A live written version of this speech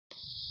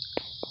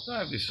So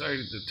I've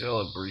decided to tell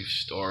a brief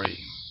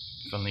story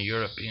from the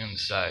European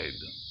side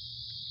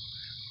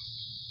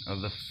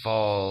of the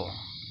fall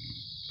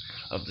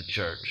of the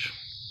church,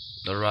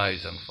 the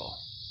rise and fall.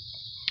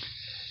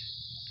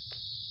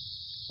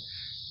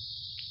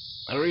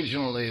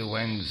 Originally,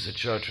 when the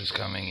church was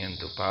coming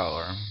into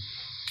power,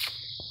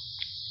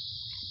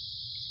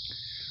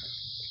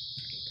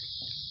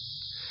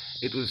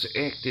 it was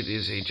acted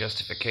as a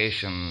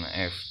justification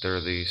after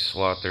the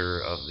slaughter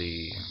of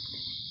the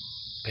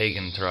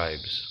pagan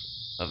tribes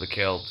of the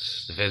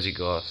Celts, the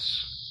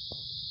Visigoths,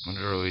 the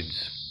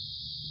Druids.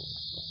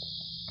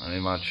 Very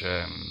much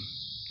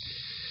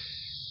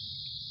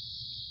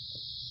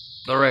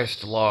the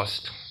rest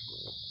lost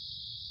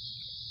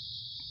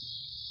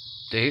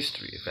to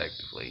history,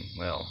 effectively.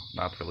 Well,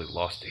 not really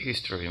lost to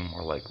history,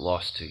 more like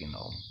lost to,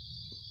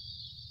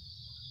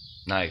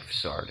 knife,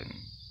 sword, and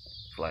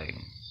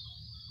flame.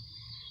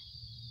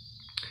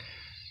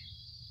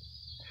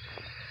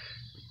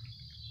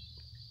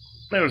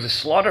 There was a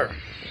slaughter.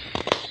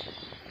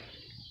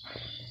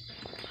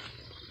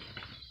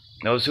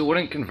 Those who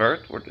wouldn't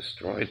convert were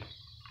destroyed.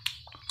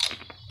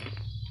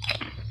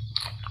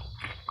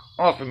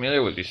 All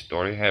familiar with this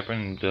story.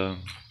 Happened.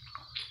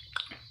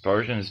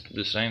 Persians did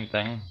the same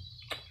thing.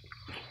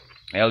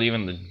 Hell,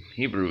 even the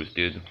Hebrews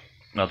did.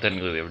 Well,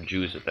 technically they were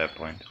Jews at that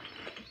point.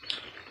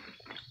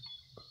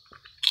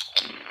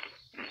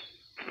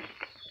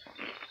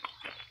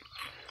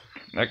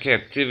 Their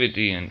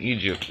captivity in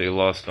Egypt, they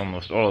lost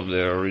almost all of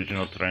their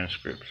original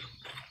transcripts.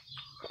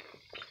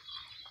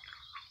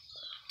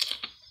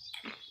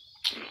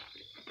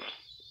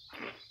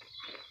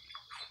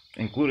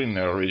 Including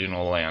their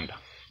original land.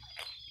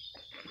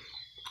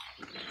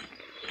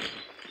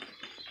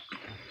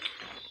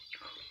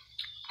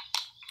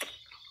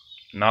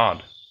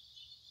 Nod.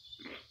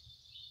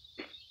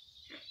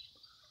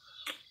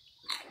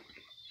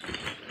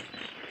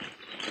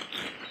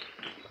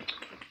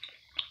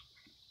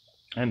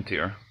 And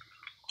Tyr.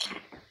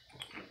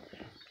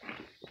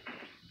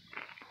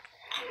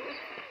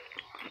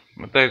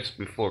 But that's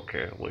before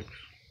Catholics.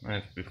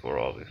 That's before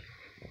all this.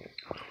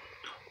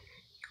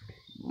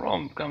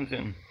 Rome comes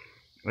in.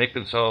 They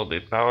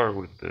consolidate power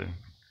with the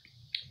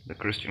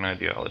Christian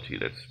ideology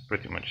that's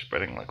pretty much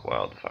spreading like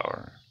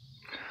wildfire.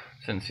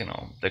 Since,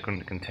 they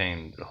couldn't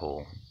contain the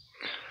whole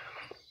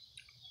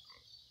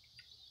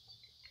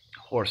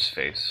horse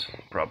face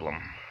problem.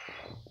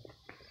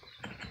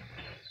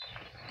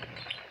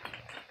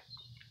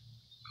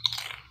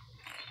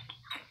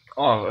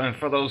 Oh, and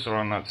for those who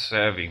are not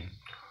savvy,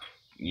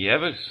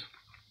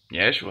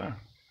 Yeshua,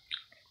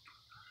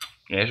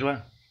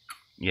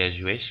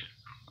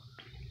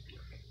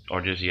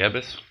 or just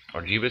Yebus,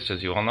 or Jebus,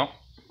 as you all know,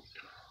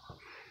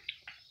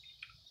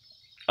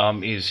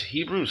 is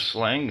Hebrew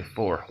slang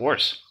for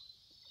horse.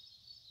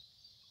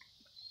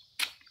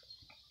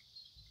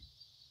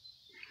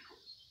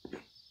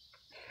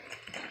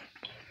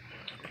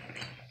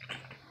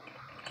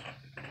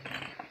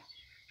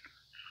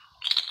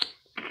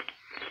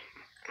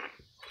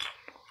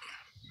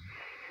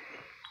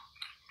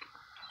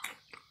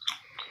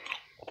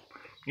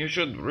 You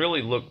should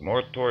really look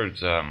more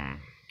towards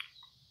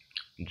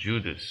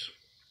Judas.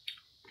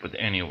 But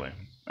anyway,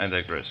 I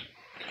digress.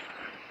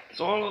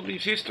 So all of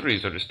these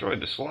histories are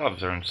destroyed. The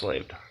Slavs are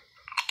enslaved.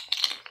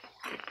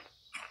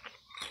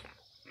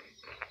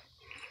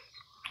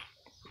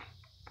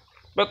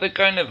 But they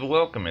kind of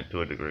welcome it to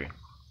a degree.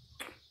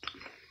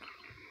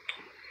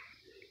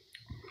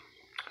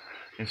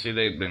 You see,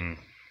 they've been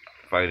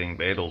fighting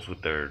battles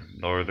with their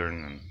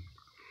northern and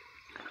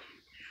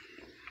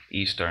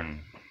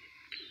eastern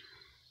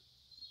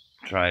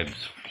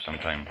tribes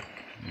sometime.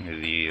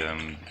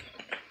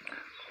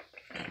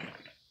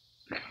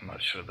 I'm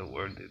not sure the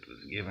word it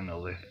was given,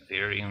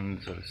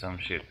 Eleutherians or some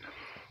shit.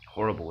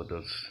 Horrible with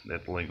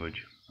that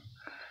language.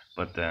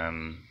 But at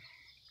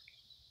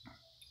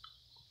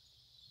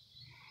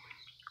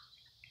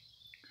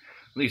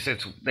least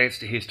that's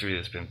the history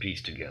that's been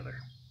pieced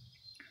together.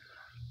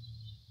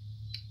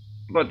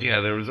 But yeah,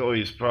 there was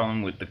always a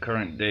problem with the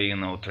current day,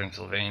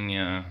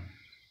 Transylvania,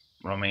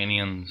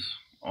 Romanians,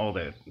 all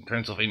that.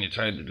 Transylvania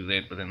tried to do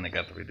that, but then they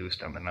got reduced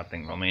down to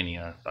nothing.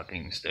 Romania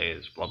fucking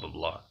stays, blah blah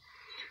blah.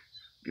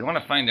 If you want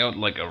to find out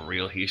like a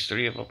real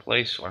history of a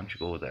place, why don't you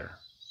go there?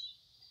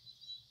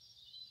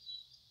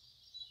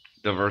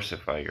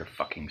 Diversify your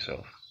fucking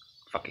self.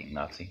 Fucking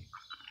Nazi.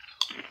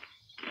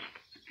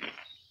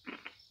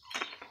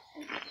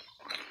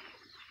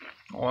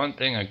 One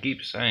thing I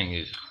keep saying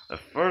is the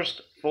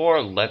first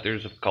 4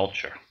 letters of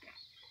culture.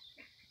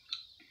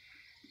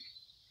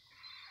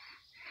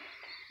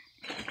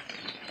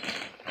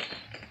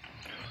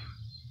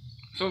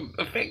 So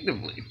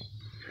effectively,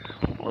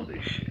 all of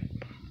this shit.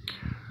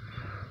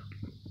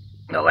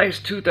 The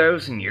last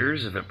 2,000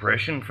 years of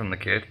oppression from the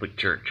Catholic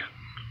Church.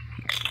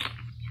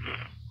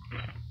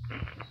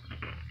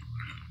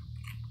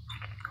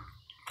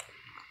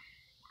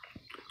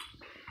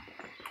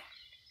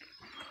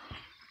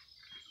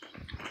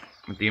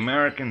 With the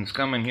Americans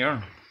coming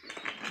here,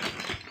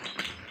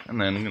 and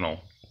then,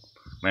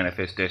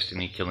 Manifest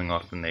Destiny killing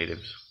off the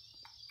natives.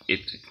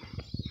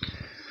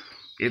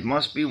 it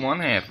must be one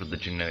half of the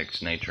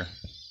genetics nature.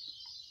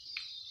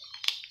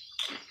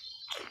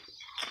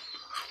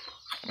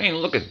 I mean,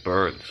 look at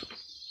birds.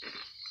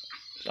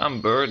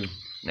 Some bird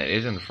that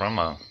isn't from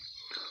a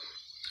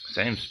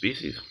same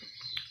species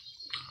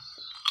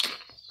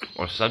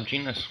or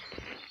subgenus,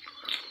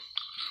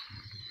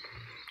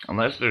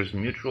 unless there's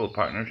mutual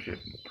partnership,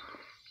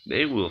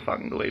 they will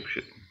fucking go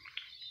apeshit.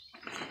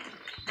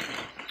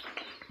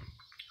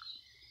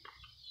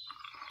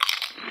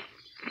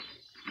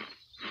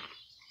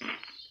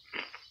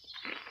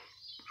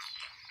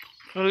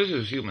 So this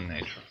is human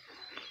nature.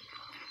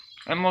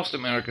 And most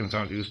Americans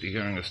aren't used to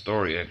hearing a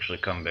story actually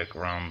come back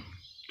around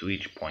to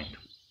each point.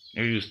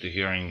 They're used to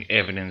hearing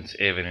evidence,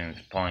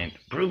 point.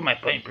 Prove my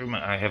point,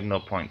 I have no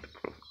point to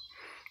prove.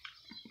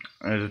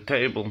 There's a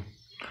table.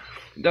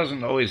 It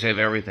doesn't always have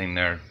everything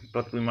there,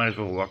 but we might as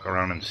well walk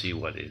around and see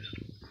what is.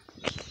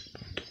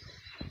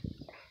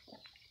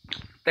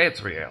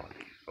 That's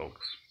reality,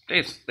 folks.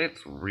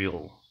 That's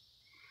real.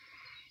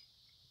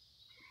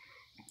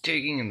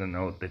 Taking in the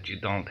note that you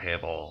don't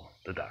have all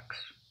the ducks.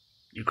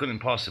 You couldn't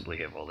possibly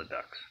have all the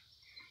ducks.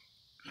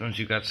 As soon as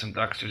you got some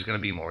ducks, there's going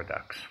to be more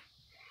ducks.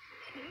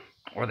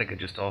 Or they could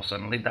just all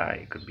suddenly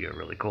die. It could be a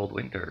really cold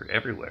winter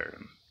everywhere,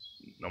 and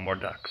no more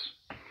ducks.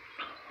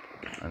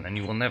 And then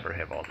you will never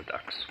have all the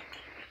ducks.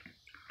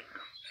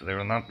 So there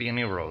will not be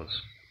any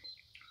rows,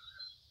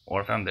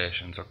 or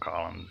foundations, or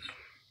columns.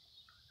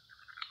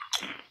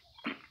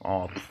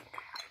 All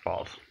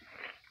false.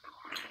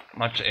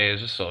 Much as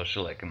the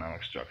social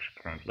economic structure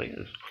currently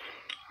is.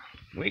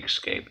 We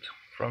escaped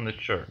from the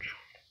church.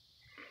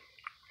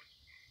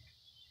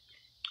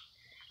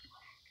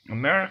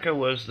 America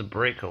was the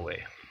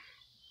breakaway.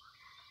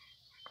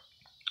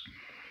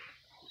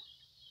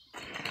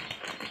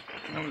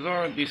 There was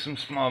already some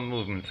small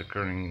movements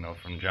occurring,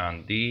 from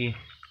John Dee.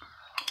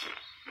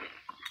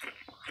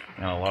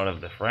 A lot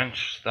of the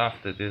French stuff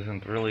that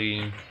isn't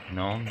really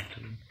known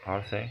to how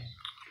to say.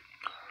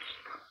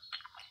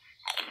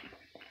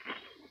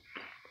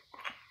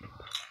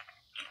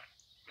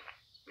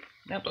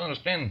 You have to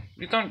understand,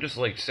 these aren't just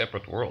like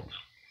separate worlds.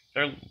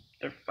 They're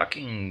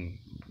fucking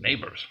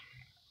neighbors.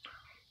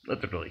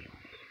 Literally.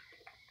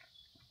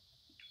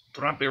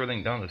 Drop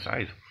everything down to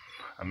size.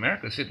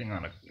 America's sitting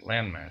on a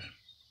landmass.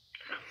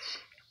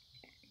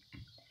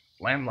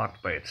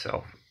 Landlocked by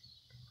itself.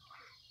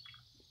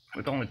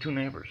 With only 2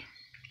 neighbors.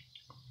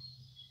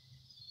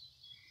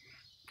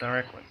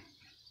 Directly.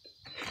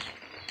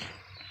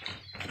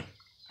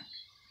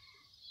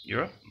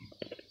 Europe?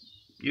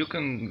 You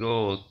can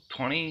go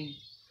 20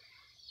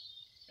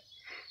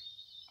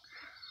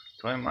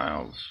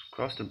 miles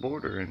across the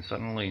border and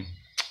suddenly...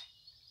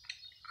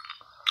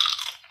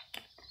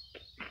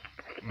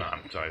 No,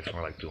 I'm sorry, it's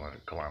more like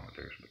 200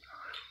 kilometers.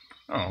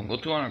 Go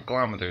 200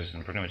 kilometers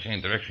in pretty much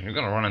any direction. You're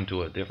going to run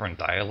into a different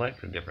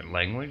dialect, a different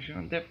language,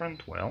 and a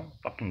different,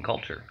 fucking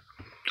culture.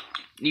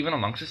 Even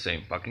amongst the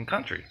same fucking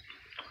country.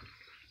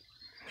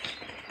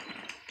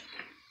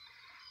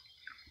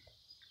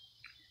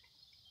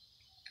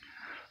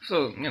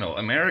 So,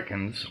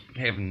 Americans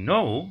have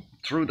no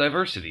true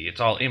diversity.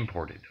 It's all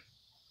imported.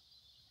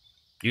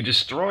 You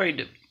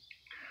destroyed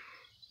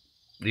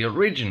the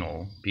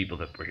original people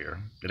that were here,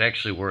 that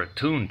actually were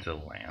attuned to the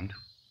land.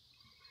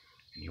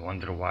 And you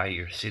wonder why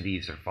your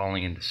cities are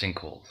falling into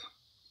sinkholes.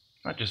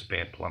 Not just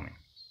bad plumbing.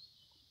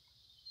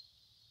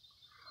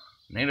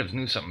 Natives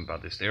knew something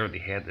about this. They already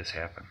had this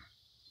happen.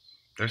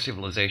 Their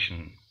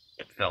civilization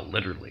fell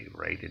literally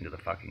right into the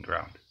fucking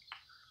ground.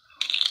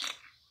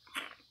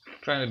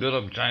 Trying to build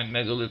up giant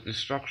megalithic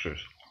structures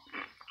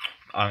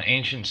on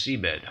ancient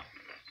seabed.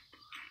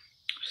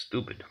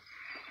 Stupid.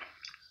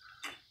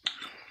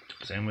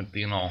 Same with,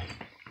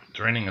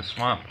 draining a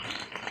swamp.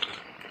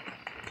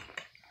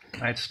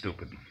 That's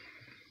stupid.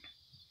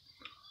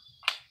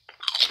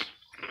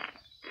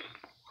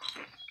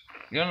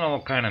 You don't know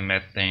what kind of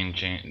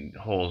methane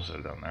holes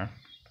are down there.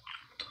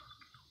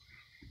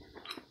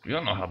 You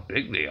don't know how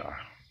big they are.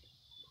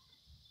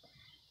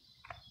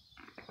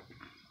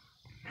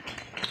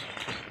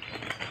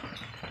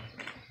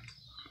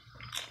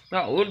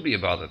 Now, it would be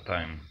about the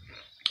time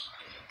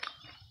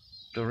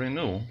to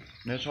renew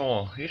this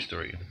whole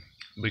history.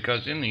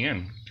 Because in the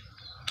end,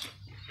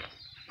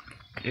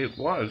 it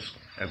was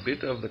a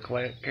bit of the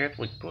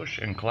Catholic push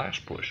and class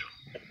push.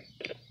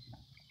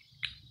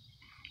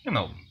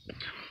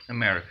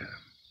 America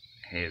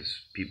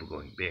has people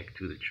going back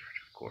to the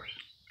church, of course.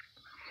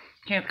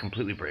 Can't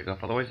completely break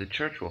off, otherwise the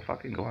church will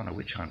fucking go on a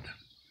witch hunt.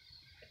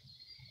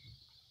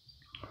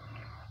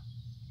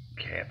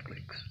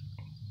 Catholics.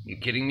 You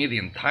kidding me? The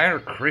entire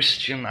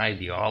Christian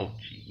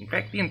ideology, in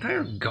fact, the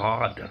entire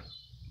God,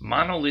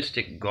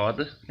 monolithic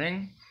God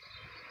thing,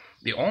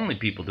 the only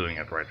people doing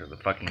it right are the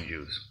fucking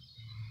Jews.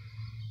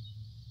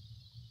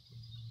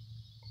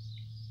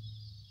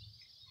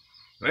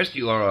 The rest of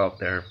you are out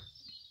there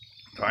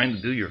trying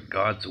to do your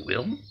God's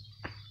will?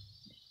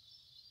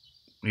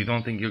 You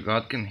don't think your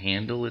God can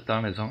handle it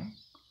on his own?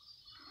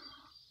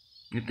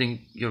 You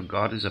think your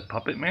God is a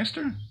puppet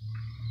master?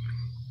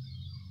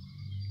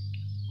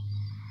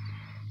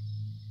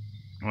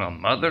 Well,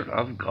 Mother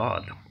of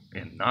God,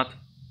 and not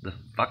the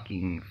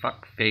fucking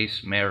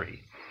fuckface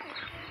Mary.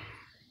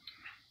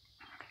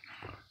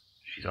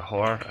 She's a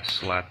whore, a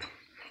slut,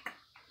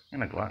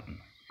 and a glutton.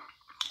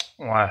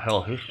 Why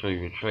hell history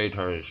betrayed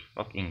her as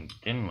fucking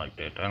thin like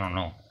that, I don't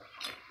know.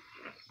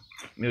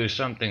 It was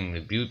something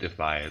to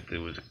beautify it. It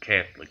was a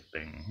Catholic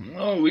thing.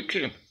 No, we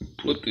can't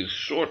put this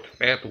short,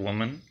 fat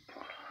woman.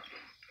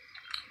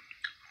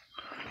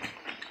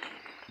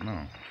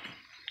 No.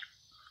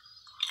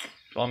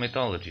 It's all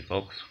mythology,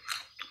 folks.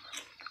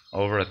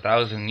 Over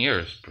 1,000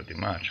 years, pretty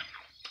much.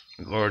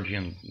 The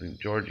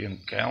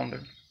Georgian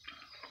calendar.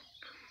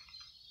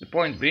 The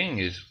point being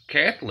is,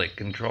 Catholic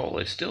control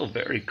is still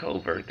very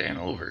covert and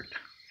overt.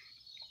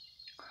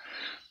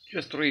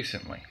 Just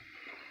recently,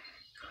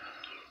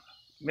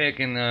 back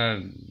in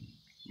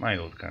my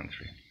old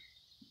country,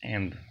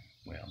 and,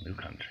 well, new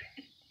country,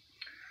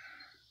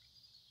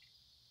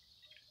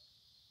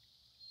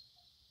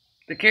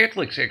 the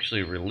Catholics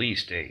actually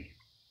released a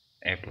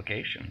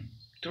application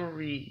to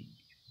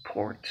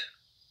report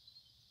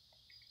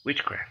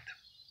witchcraft.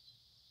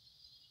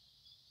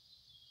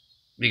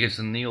 Because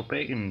the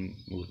neo-pagan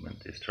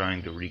movement is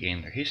trying to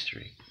regain their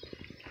history.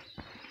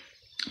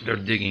 They're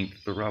digging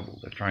the rubble.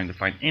 They're trying to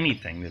find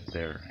anything that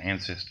their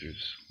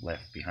ancestors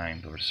left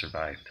behind or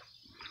survived.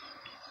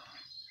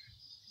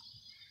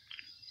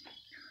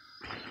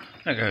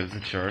 Because the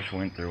church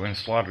went through and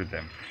slaughtered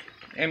them.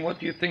 And what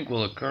do you think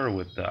will occur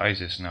with the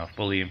ISIS now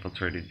fully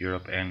infiltrated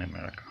Europe and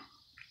America?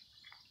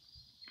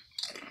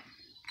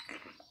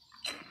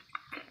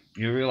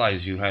 You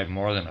realize you have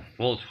more than a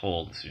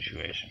foothold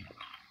situation.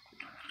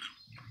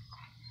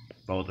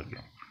 Both of you.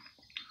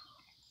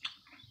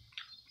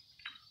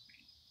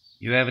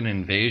 You have an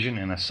invasion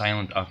and a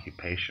silent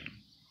occupation.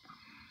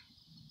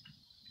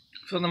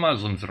 So the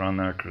Muslims are on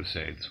their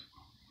crusades.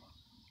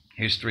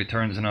 History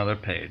turns another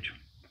page.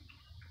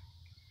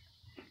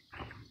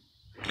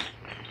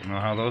 You know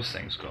how those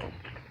things go.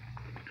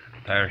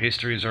 Entire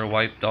histories are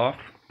wiped off.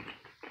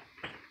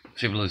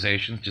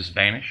 Civilizations just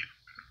vanish.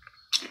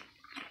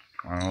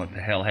 I don't know what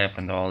the hell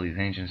happened to all these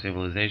ancient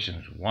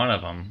civilizations. One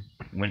of them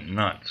went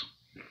nuts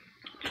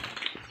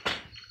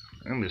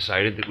and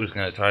decided it was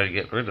going to try to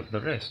get rid of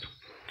the rest.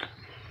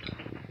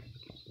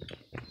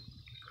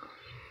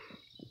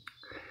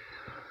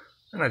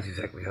 And that's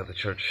exactly how the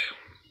church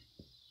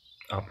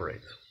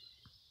operates.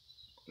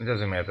 It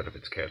doesn't matter if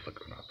it's Catholic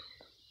or not.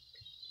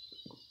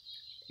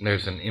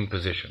 There's an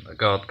imposition, a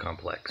God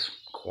complex,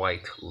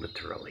 quite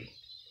literally,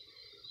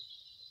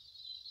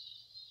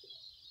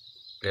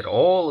 that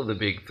all of the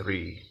big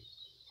three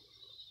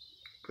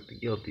put the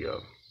guilty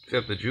of.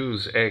 Except the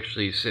Jews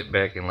actually sit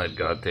back and let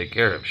God take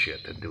care of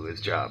shit and do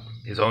his job,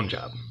 his own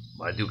job.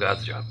 Why do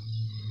God's job?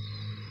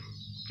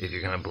 If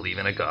you're going to believe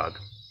in a God,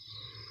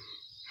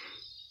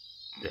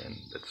 then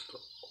that's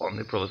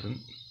omnipresent,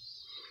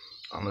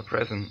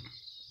 omnipresent.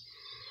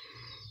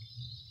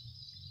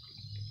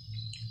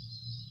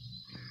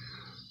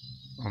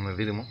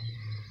 Omnividimo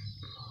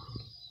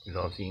is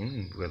all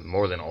seeing, with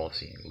more than all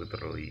seeing,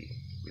 literally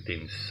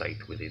within sight,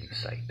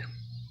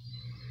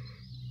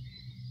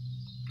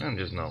 And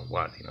just know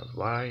what, he knows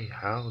why,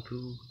 how,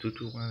 to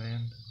what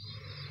end.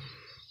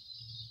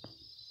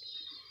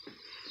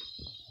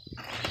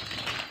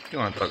 You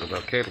want to talk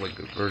about Catholic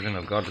version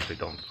of God that they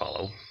don't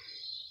follow.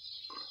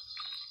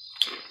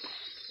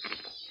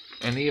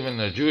 And even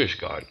the Jewish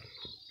God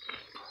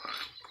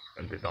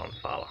that they don't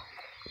follow.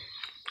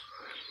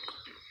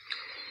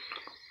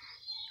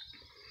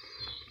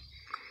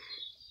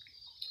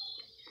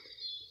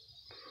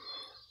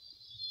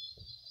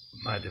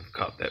 Might have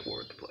caught that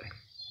wordplay.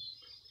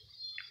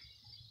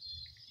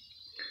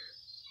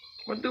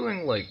 We're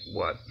doing like,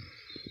 what,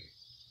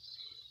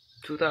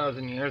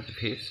 2,000 years of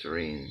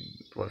history,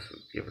 plus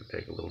give or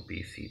take a little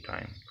BC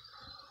time,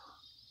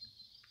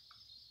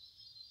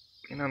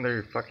 in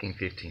under fucking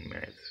 15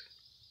 minutes.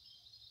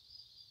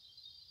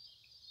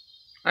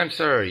 I'm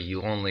sorry,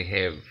 you only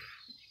have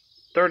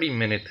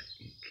 30-minute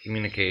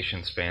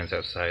communication spans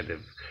outside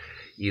of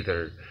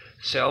either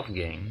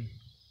self-gain,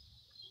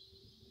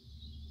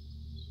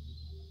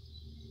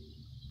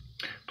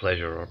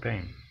 pleasure, or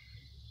pain.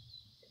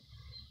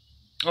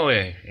 Oh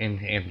yeah,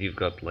 and you've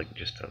got like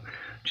just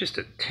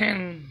a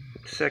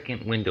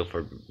 10-second window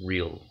for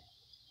real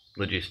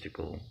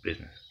logistical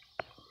business.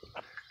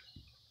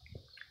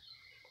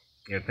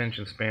 Your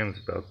attention span's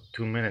about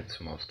 2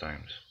 minutes most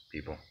times,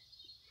 people.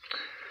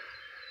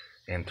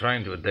 And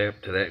trying to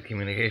adapt to that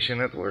communication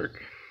at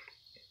work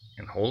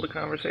and hold a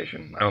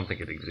conversation, I don't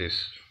think it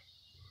exists.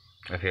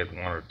 I've had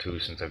one or two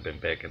since I've been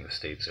back in the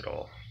States at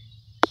all.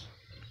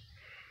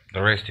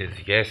 The rest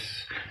is yes,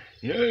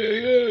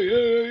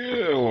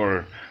 yeah,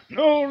 or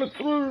no, let's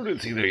through.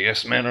 It's either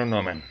yes man or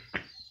no man.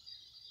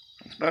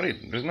 That's about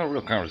it. There's no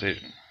real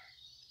conversation.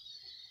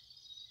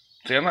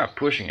 See, I'm not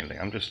pushing anything.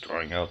 I'm just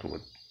throwing out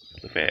with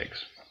the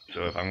facts.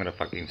 So if I'm gonna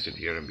fucking sit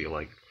here and be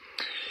like,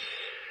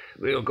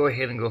 well, go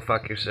ahead and go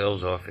fuck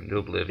yourselves off into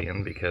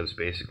oblivion, because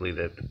basically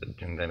that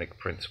genetic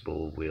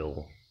principle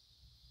will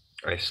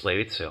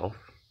isolate itself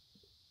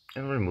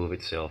and remove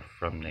itself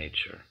from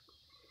nature.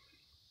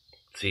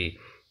 See,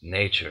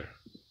 nature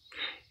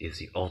is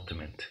the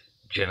ultimate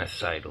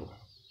genocidal.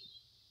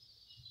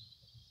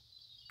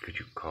 Could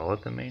you call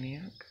it the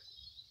maniac?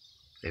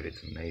 If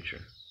it's in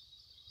nature.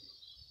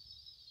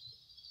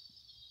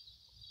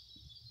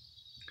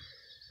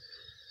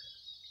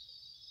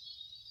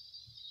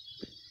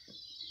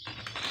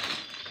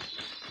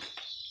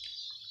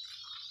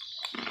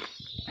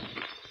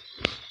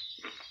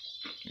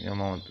 You have a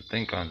moment to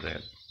think on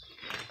that.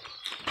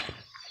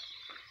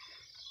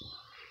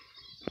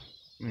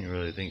 You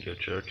really think your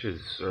church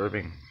is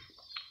serving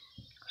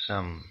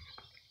some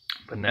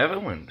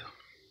benevolent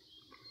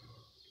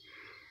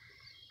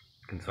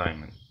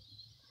consignment?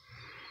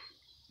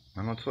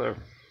 None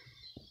whatsoever.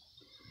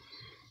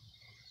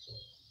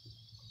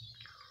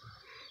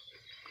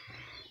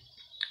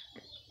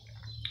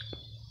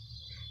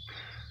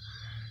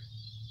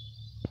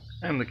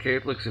 And the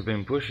Catholics have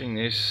been pushing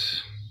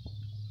this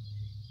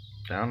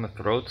down the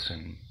throats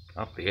and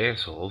up the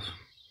assholes.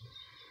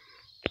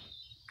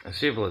 A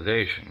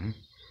civilization.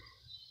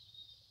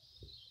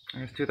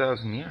 It's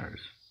 2,000 years.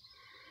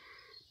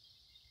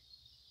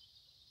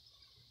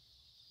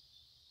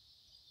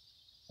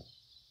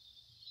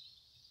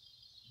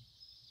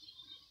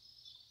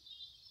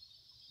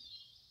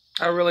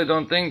 I really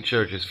don't think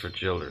church is for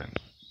children.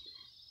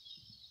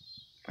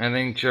 I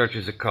think church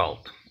is a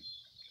cult.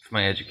 It's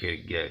my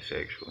educated guess,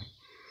 actually.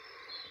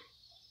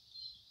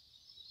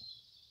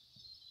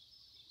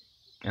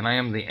 And I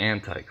am the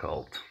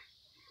anti-cult.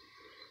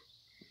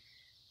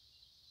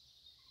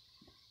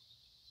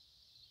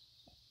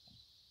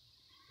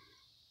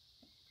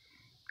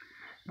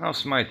 I'll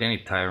smite any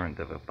tyrant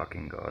of a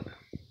fucking god.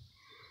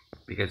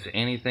 Because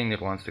anything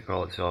that wants to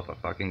call itself a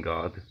fucking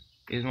god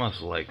is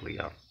most likely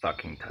a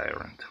fucking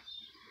tyrant.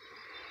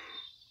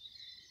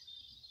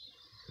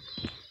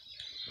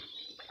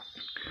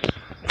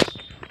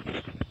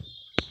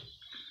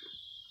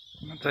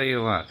 I'll tell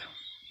you what,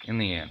 in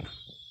the end,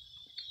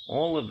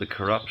 all of the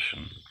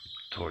corruption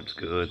towards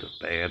good or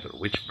bad, or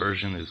which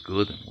version is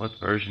good and what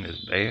version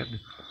is bad.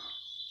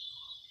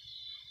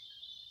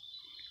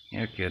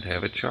 Here, kid,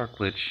 have a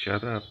chocolate,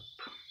 shut up.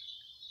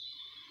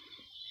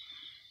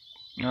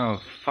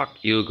 No, fuck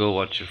you, go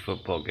watch your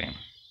football game.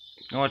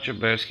 Go watch your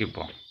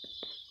basketball.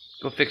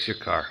 Go fix your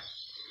car.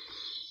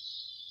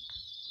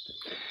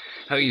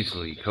 How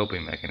easily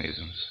coping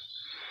mechanisms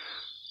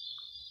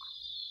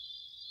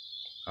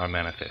are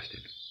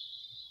manifested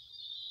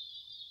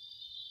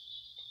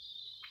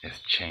as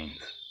chains.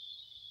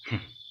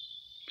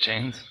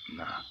 Chains?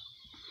 Nah.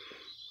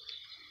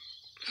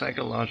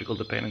 Psychological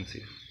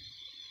dependencies.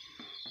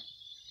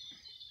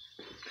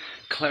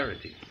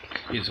 Clarity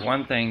is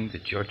one thing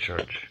that your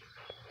church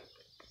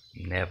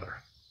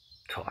never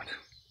taught.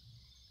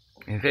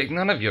 In fact,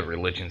 none of your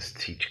religions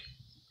teach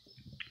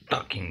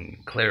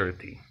fucking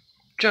clarity.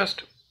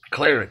 Just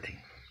clarity.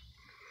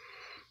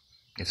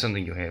 It's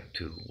something you have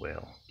to,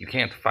 well, you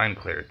can't find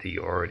clarity,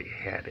 you already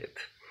had it.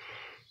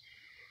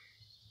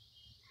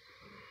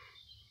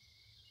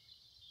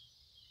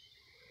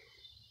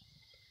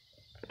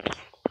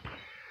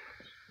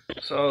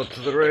 So, to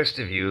the rest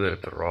of you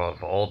that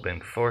have all been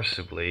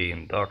forcibly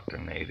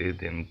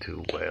indoctrinated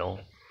into,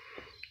 well,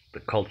 the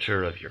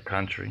culture of your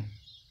country,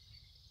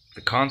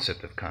 the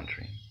concept of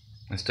country,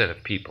 instead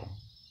of people,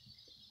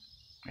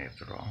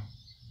 after all,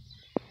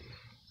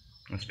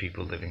 it's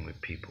people living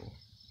with people.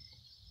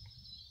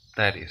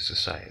 That is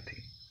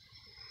society.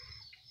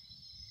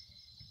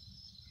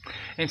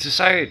 And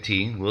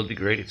society will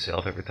degrade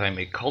itself every time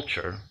a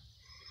culture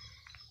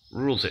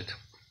rules it.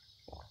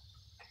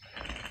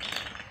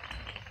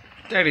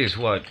 That is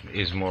what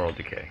is moral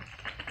decay.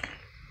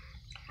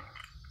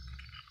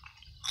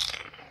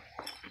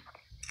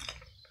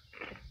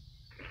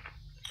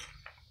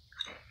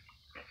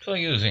 So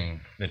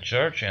using the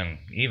church and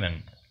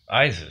even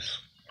ISIS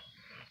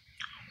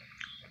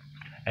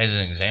as an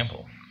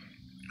example,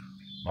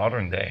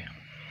 modern day,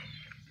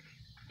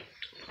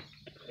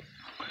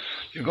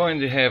 you're going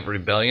to have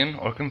rebellion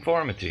or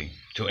conformity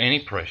to any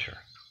pressure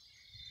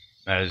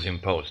that is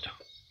imposed.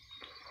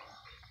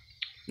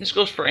 This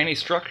goes for any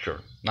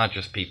structure, not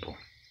just people.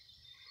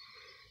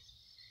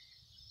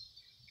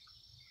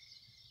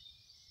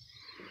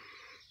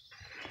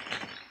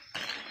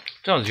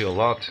 Tells you a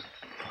lot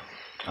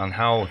on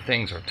how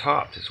things are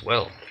taught as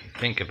well, if you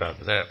think about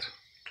that.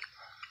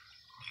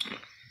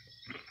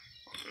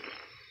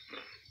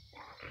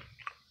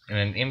 In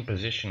an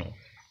inquisitional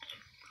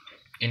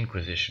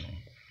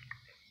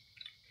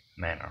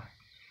manner.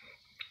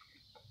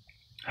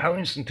 How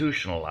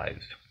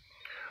institutionalized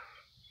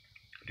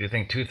do you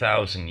think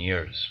 2,000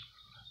 years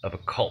of a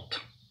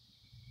cult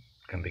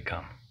can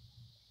become?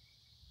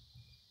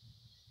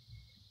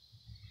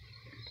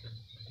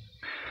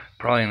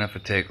 Probably enough to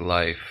take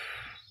life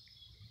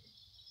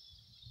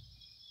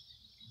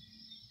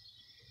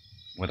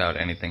without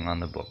anything on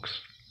the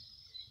books.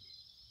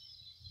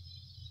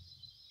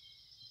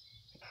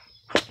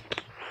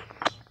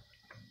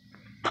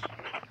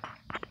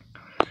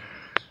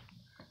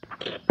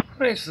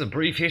 This is a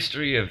brief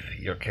history of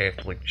your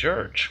Catholic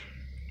Church.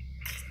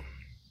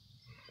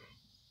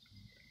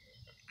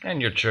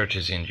 and your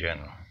churches in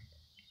general,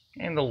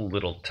 and a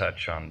little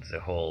touch on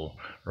the whole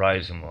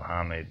rise of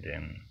Muhammad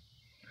and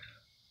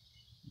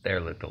their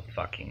little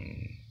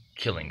fucking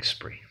killing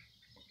spree.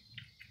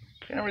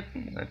 I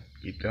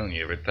keep telling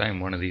you, every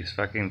time one of these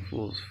fucking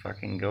fools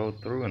fucking go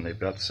through and they've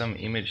got some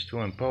image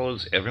to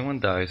impose, everyone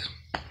dies.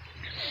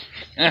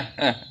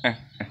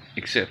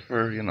 Except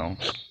for,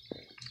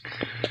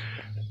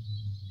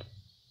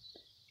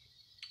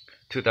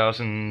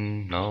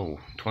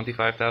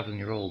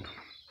 25,000-year-old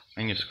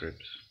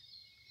manuscripts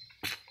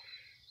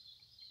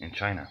in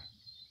China.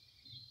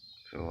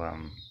 So,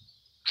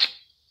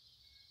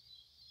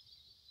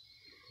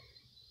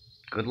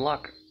 good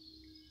luck.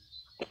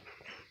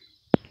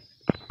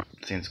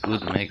 Since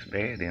good makes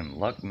bad and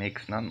luck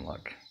makes none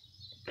luck.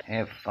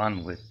 Have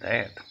fun with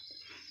that.